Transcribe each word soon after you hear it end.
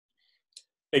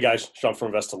Hey guys, Sean from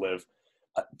Invest to Live.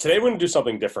 Today we're going to do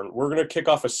something different. We're going to kick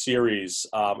off a series,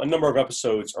 a number of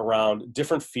episodes around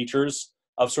different features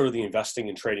of sort of the investing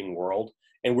and trading world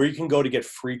and where you can go to get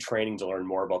free training to learn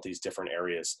more about these different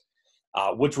areas.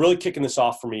 What's really kicking this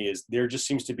off for me is there just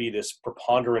seems to be this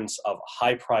preponderance of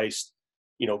high-priced,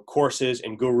 courses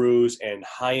and gurus and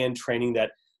high-end training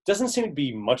that doesn't seem to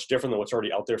be much different than what's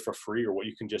already out there for free or what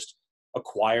you can just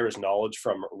acquire as knowledge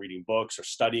from reading books or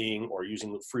studying or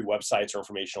using free websites or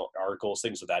informational articles,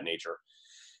 things of that nature.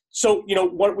 So,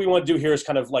 what we want to do here is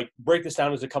kind of like break this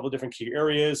down into a couple of different key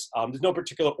areas. There's no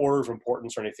particular order of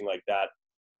importance or anything like that.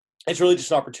 It's really just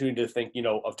an opportunity to think,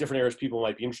 of different areas people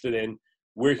might be interested in,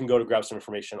 where you can go to grab some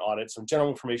information on it, some general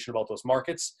information about those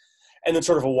markets, and then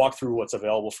sort of a walk through what's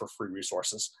available for free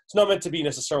resources. It's not meant to be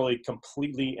necessarily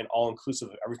completely and all-inclusive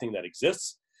of everything that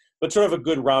exists, but sort of a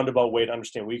good roundabout way to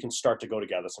understand where you can start to go to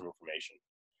gather some information.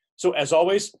 So as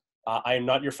always, I am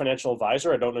not your financial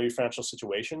advisor. I don't know your financial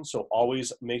situation. So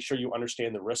always make sure you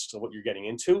understand the risks of what you're getting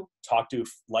into. Talk to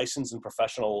licensed and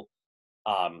professionals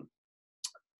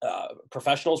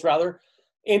rather.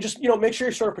 And just, make sure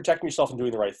you're sort of protecting yourself and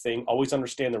doing the right thing. Always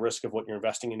understand the risk of what you're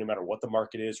investing in, no matter what the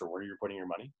market is or where you're putting your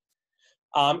money.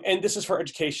 And this is for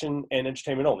education and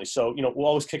entertainment only. So, we'll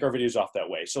always kick our videos off that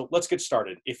way. So let's get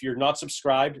started. If you're not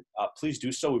subscribed, please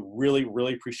do so. We really,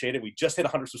 really appreciate it. We just hit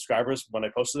 100 subscribers when I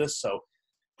posted this, so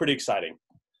pretty exciting.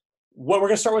 What we're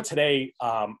going to start with today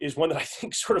is one that I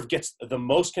think sort of gets the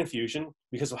most confusion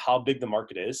because of how big the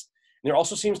market is. And there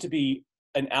also seems to be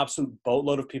an absolute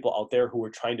boatload of people out there who are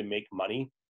trying to make money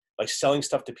by selling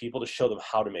stuff to people to show them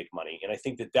how to make money. And I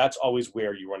think that that's always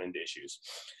where you run into issues.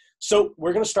 So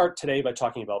we're going to start today by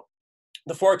talking about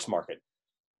the Forex market.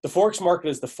 The Forex market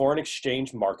is the foreign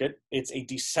exchange market. It's a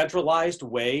decentralized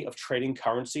way of trading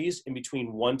currencies in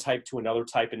between one type to another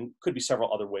type, and could be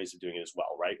several other ways of doing it as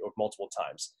well, right, or multiple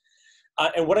times.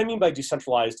 And what I mean by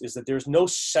decentralized is that there's no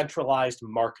centralized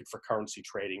market for currency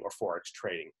trading or Forex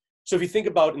trading. So if you think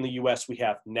about in the US, we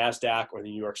have NASDAQ or the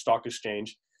New York Stock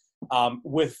Exchange.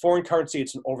 With foreign currency,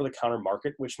 it's an over-the-counter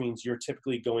market, which means you're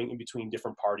typically going in between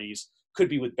different parties, could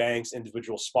be with banks,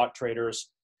 individual spot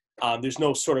traders. There's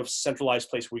no sort of centralized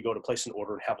place where you go to place an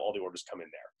order and have all the orders come in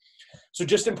there. So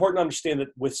just important to understand that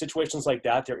with situations like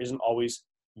that, there isn't always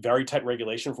very tight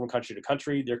regulation from country to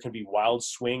country. There can be wild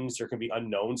swings. There can be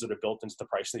unknowns that are built into the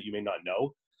price that you may not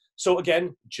know. So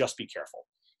again, just be careful.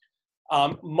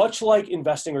 Much like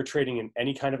investing or trading in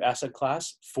any kind of asset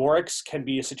class, Forex can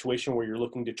be a situation where you're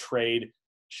looking to trade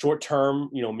short-term,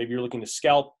 maybe you're looking to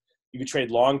scalp. You could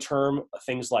trade long-term,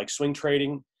 things like swing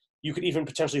trading. You could even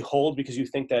potentially hold because you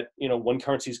think that, one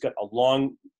currency's got a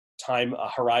long time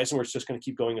horizon where it's just going to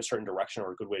keep going a certain direction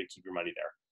or a good way to keep your money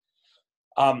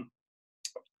there.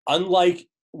 Unlike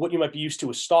what you might be used to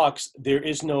with stocks, there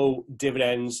is no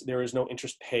dividends, there is no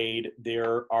interest paid,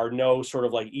 there are no sort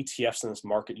of like ETFs in this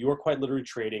market. You are quite literally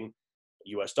trading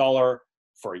US dollar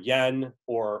for a yen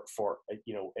or for,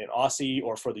 an Aussie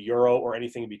or for the euro or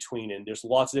anything in between. And there's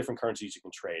lots of different currencies you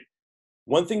can trade.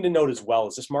 One thing to note as well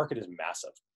is this market is massive.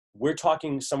 We're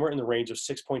talking somewhere in the range of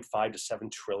 $6.5 to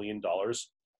 $7 trillion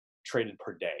traded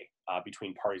per day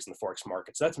between parties in the Forex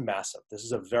market. So that's massive. This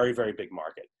is a very, very big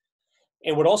market.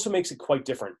 And what also makes it quite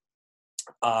different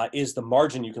is the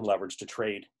margin you can leverage to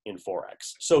trade in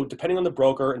Forex. So depending on the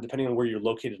broker and depending on where you're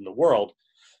located in the world,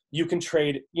 you can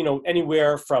trade,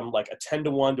 anywhere from like a 10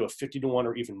 to 1 to a 50 to 1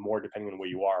 or even more depending on where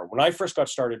you are. When I first got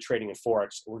started trading in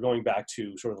Forex, we're going back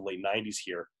to sort of the late 90s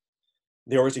here,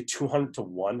 there was a 200 to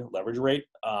 1 leverage rate.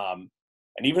 And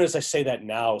even as I say that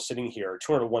now, sitting here,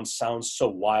 200 to 1 sounds so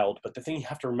wild, but the thing you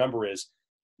have to remember is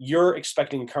you're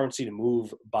expecting currency to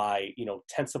move by,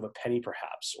 tenths of a penny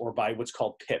perhaps, or by what's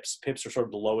called pips. Pips are sort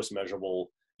of the lowest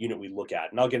measurable unit we look at.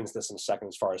 And I'll get into this in a second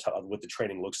as far as what the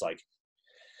trading looks like.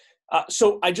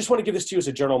 So I just want to give this to you as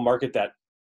a general market that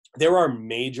there are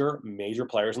major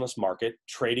players in this market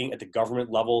trading at the government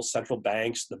level, central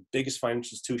banks, the biggest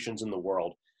financial institutions in the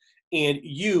world. And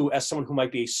you, as someone who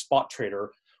might be a spot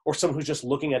trader or someone who's just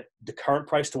looking at the current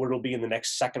price to what it'll be in the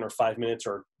next second or 5 minutes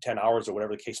or 10 hours or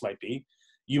whatever the case might be,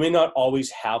 you may not always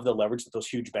have the leverage that those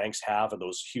huge banks have or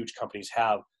those huge companies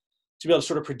have to be able to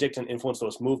sort of predict and influence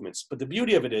those movements. But the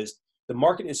beauty of it is the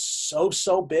market is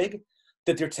so big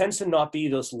that there tends to not be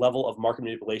this level of market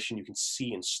manipulation you can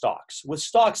see in stocks. With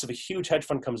stocks, if a huge hedge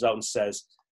fund comes out and says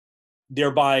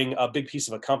they're buying a big piece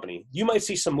of a company, you might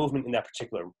see some movement in that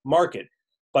particular market.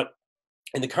 But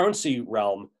in the currency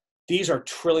realm, these are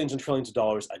trillions and trillions of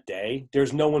dollars a day.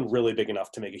 There's no one really big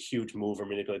enough to make a huge move or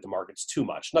manipulate the markets too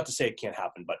much. Not to say it can't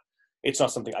happen, but it's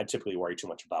not something I typically worry too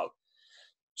much about.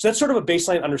 So that's sort of a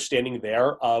baseline understanding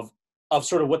there of of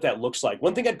sort of what that looks like.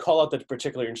 One thing I'd call out that's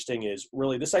particularly interesting is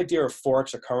really this idea of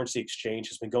Forex or currency exchange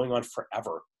has been going on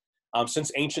forever.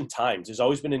 Since ancient times. There's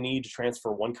always been a need to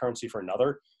transfer one currency for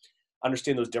another,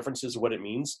 understand those differences, what it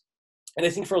means. And I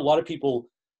think for a lot of people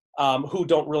who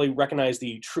don't really recognize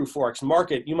the true Forex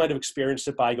market, you might have experienced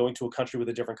it by going to a country with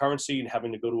a different currency and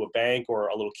having to go to a bank or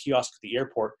a little kiosk at the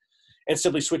airport and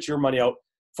simply switch your money out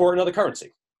for another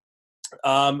currency.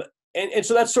 And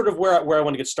so that's sort of where I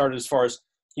want to get started as far as,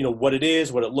 you know, what it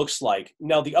is, what it looks like.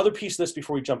 Now, the other piece of this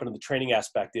before we jump into the training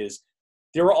aspect is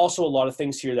there are also a lot of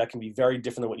things here that can be very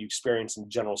different than what you experience in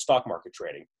general stock market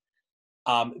trading.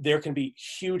 There can be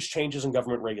huge changes in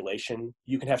government regulation.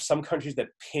 You can have some countries that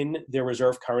pin their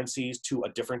reserve currencies to a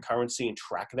different currency and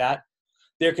track that.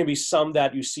 There can be some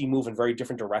that you see move in very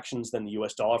different directions than the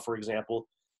US dollar, for example.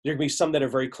 There can be some that are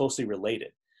very closely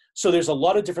related. So there's a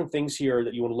lot of different things here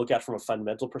that you want to look at from a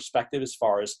fundamental perspective as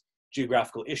far as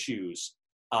geographical issues,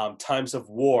 times of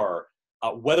war,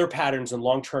 weather patterns and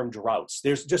long-term droughts.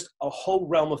 There's just a whole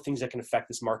realm of things that can affect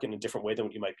this market in a different way than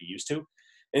what you might be used to.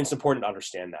 And it's important to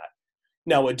understand that.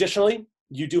 Now, additionally,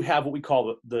 you do have what we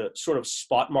call the sort of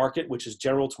spot market, which is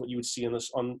general to what you would see in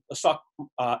this on a stock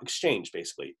exchange,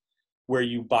 basically, where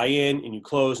you buy in and you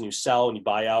close and you sell and you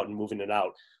buy out and move in and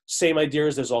out. Same idea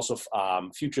is there's also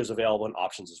futures available and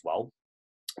options as well.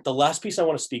 The last piece I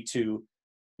want to speak to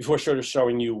before sort of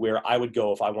showing you where I would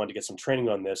go if I wanted to get some training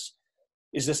on this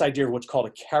is this idea of what's called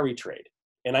a carry trade.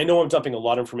 And I know I'm dumping a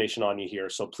lot of information on you here,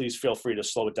 so please feel free to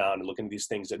slow it down and look into these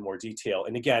things in more detail.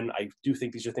 And again, I do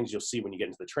think these are things you'll see when you get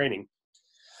into the training.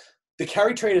 The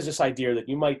carry trade is this idea that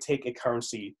you might take a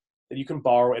currency that you can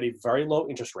borrow at a very low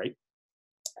interest rate,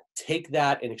 take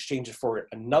that and exchange it for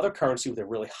another currency with a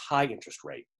really high interest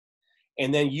rate.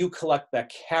 And then you collect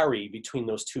that carry between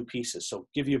those two pieces. So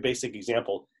give you a basic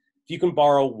example. If you can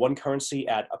borrow one currency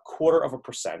at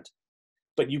 0.25%,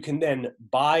 but you can then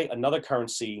buy another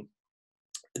currency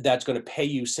that's going to pay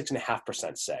you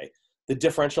 6.5%, say. The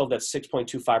differential of that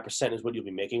 6.25% is what you'll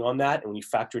be making on that. And when you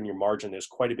factor in your margin, there's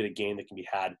quite a bit of gain that can be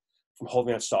had from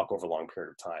holding that stock over a long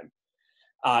period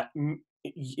of time.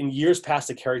 In years past,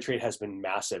 the carry trade has been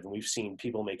massive, and we've seen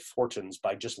people make fortunes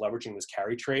by just leveraging this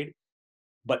carry trade.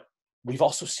 But we've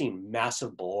also seen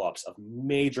massive blow-ups of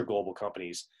major global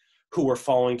companies who were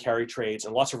following carry trades,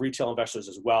 and lots of retail investors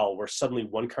as well, where suddenly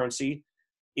one currency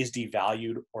is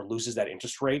devalued or loses that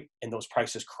interest rate and those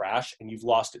prices crash and you've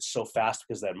lost it so fast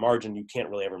because of that margin, you can't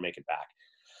really ever make it back.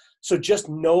 So just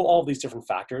know all these different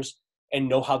factors and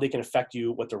know how they can affect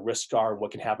you, what the risks are,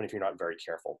 what can happen if you're not very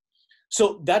careful.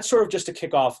 So that's sort of just to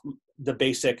kick off the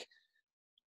basic,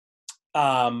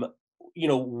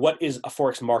 what is a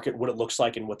Forex market, what it looks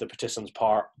like, and what the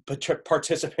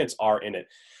participants are in it.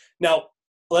 Now,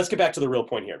 let's get back to the real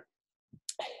point here.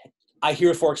 I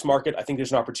hear a Forex market. I think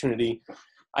there's an opportunity.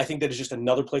 I think that is just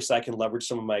another place that I can leverage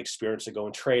some of my experience to go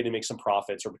and trade and make some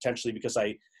profits, or potentially because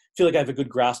I feel like I have a good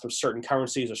grasp of certain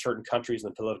currencies or certain countries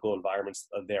and the political environments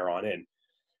they're on in.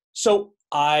 So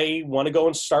I want to go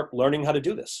and start learning how to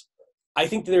do this. I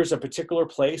think that there's a particular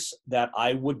place that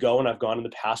I would go, and I've gone in the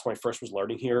past when I first was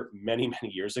learning here many,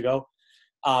 many years ago.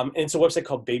 And it's a website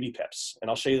called Baby Pips, and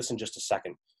I'll show you this in just a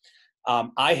second.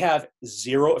 I have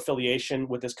zero affiliation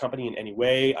with this company in any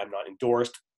way. I'm not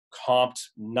endorsed, comped,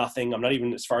 nothing. I'm not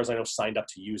even, as far as I know, signed up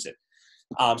to use it.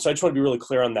 So I just want to be really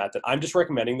clear on that I'm just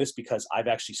recommending this because I've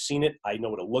actually seen it. I know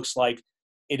what it looks like.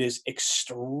 It is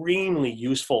extremely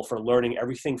useful for learning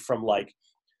everything from like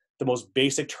the most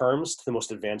basic terms to the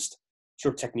most advanced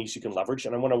sort of techniques you can leverage.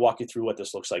 And I want to walk you through what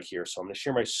this looks like here. So I'm going to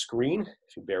share my screen,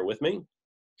 if you bear with me.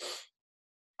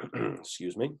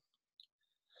 Excuse me.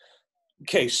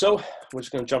 Okay, so we're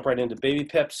just going to jump right into Baby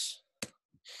Pips.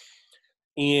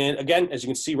 And again, as you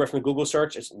can see right from the Google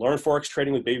search, it's Learn Forex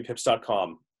Trading with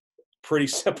babypips.com. Pretty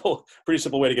simple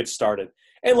way to get started.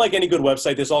 And like any good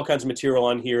website, there's all kinds of material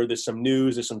on here. There's some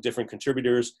news, there's some different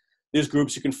contributors, there's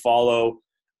groups you can follow.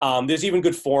 There's even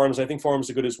good forums. I think forums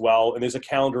are good as well. And there's a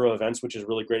calendar of events, which is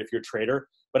really great if you're a trader.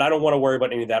 But I don't want to worry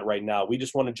about any of that right now. We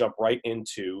just want to jump right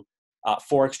into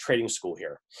Forex Trading School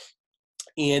here.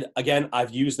 And again,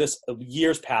 I've used this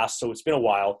years past, so it's been a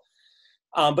while.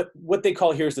 But what they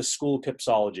call here is the School of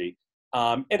Pipsology.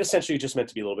 And essentially it's just meant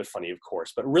to be a little bit funny, of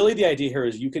course. But really the idea here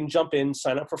is you can jump in,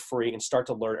 sign up for free, and start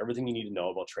to learn everything you need to know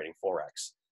about trading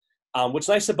Forex. What's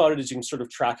nice about it is you can sort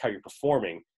of track how you're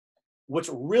performing. What's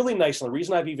really nice, and the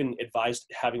reason I've even advised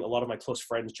having a lot of my close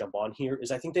friends jump on here, is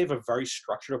I think they have a very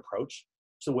structured approach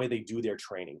to the way they do their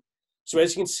training. So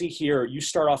as you can see here, you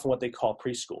start off in what they call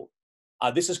preschool.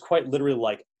 This is quite literally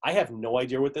like, I have no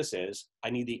idea what this is.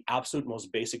 I need the absolute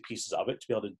most basic pieces of it to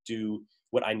be able to do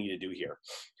what I need to do here.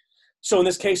 So in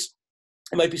this case,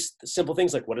 It might be simple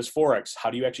things like, what is Forex? How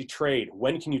do you actually trade?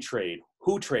 When can you trade?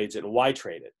 Who trades it and why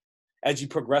trade it? As you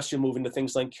progress, you'll move into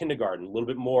things like kindergarten, a little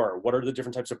bit more. What are the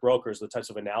different types of brokers, the types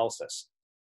of analysis?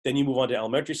 Then you move on to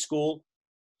elementary school,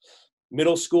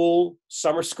 middle school,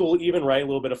 summer school even, right? A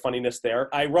little bit of funniness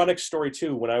there. Ironic story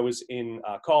too, when I was in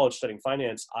college studying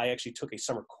finance, I actually took a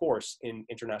summer course in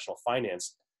international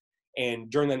finance. And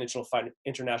during that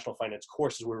international finance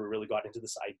course is where we really got into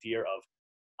this idea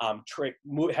of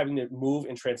having to move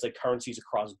and translate currencies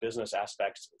across business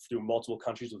aspects through multiple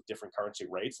countries with different currency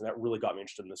rates. And that really got me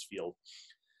interested in this field.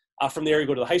 From there, you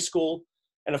go to the high school.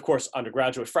 And of course,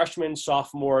 undergraduate, freshman,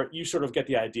 sophomore, you sort of get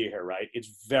the idea here, right?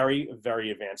 It's very, very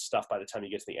advanced stuff by the time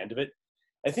you get to the end of it.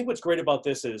 I think what's great about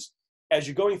this is, as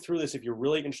you're going through this, if you're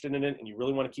really interested in it and you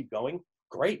really want to keep going,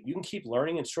 great. You can keep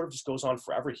learning, and sort of just goes on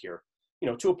forever here,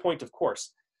 to a point, of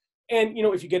course. And,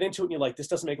 if you get into it and you're like, this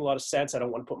doesn't make a lot of sense, I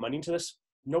don't want to put money into this,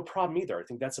 no problem either. I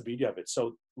think that's the beauty of it.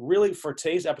 So really, for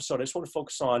today's episode, I just want to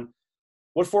focus on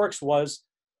what Forex was,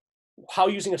 how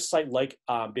using a site like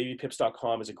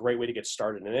babypips.com is a great way to get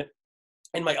started in it.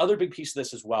 And my other big piece of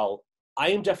this as well, I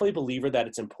am definitely a believer that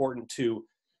it's important to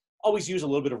always use a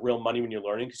little bit of real money when you're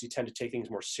learning, because you tend to take things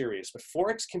more serious. But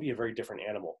Forex can be a very different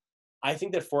animal. I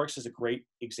think that Forex is a great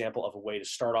example of a way to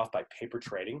start off by paper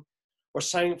trading or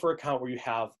signing up for an account where you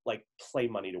have like play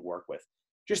money to work with,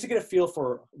 just to get a feel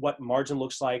for what margin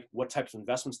looks like, what types of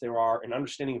investments there are, an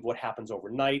understanding of what happens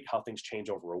overnight, how things change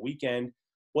over a weekend,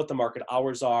 what the market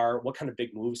hours are, what kind of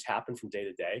big moves happen from day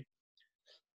to day.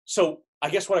 So I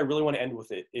guess what I really want to end with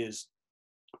it is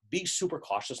be super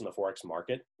cautious in the Forex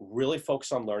market, really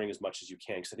focus on learning as much as you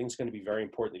can, because I think it's going to be very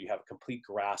important that you have a complete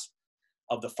grasp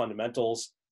of the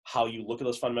fundamentals, how you look at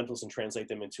those fundamentals and translate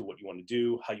them into what you want to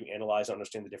do, how you analyze and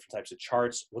understand the different types of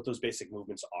charts, what those basic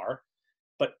movements are,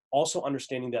 but also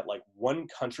understanding that like one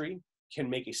country can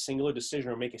make a singular decision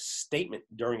or make a statement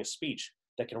during a speech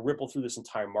that can ripple through this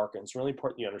entire market. And it's really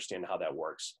important you understand how that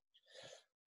works.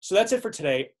 So that's it for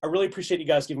today. I really appreciate you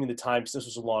guys giving me the time, because this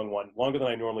was a long one, longer than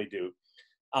I normally do.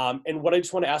 And what I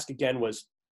just want to ask again was,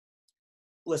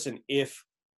 listen, if,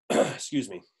 excuse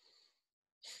me.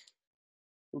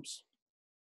 Oops.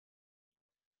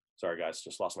 Sorry, guys,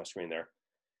 just lost my screen there.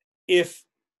 If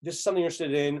this is something you're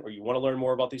interested in, or you want to learn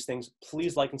more about these things,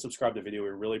 please like and subscribe to the video. We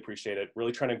really appreciate it.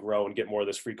 Really trying to grow and get more of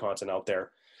this free content out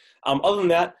there. Other than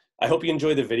that, I hope you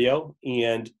enjoyed the video,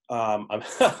 and I'm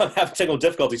having technical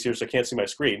difficulties here, so I can't see my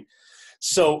screen.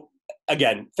 So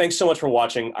again, thanks so much for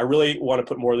watching. I really want to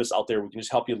put more of this out there. We can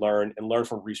just help you learn and learn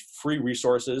from free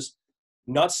resources.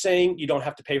 I'm not saying you don't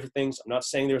have to pay for things. I'm not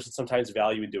saying there's sometimes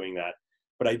value in doing that.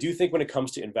 But I do think when it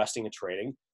comes to investing and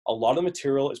trading, a lot of the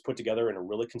material is put together in a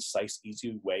really concise,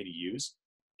 easy way to use,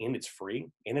 and it's free,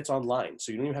 and it's online.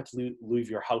 So you don't even have to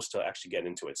leave your house to actually get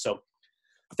into it. So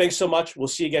thanks so much. We'll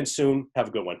see you again soon. Have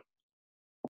a good one.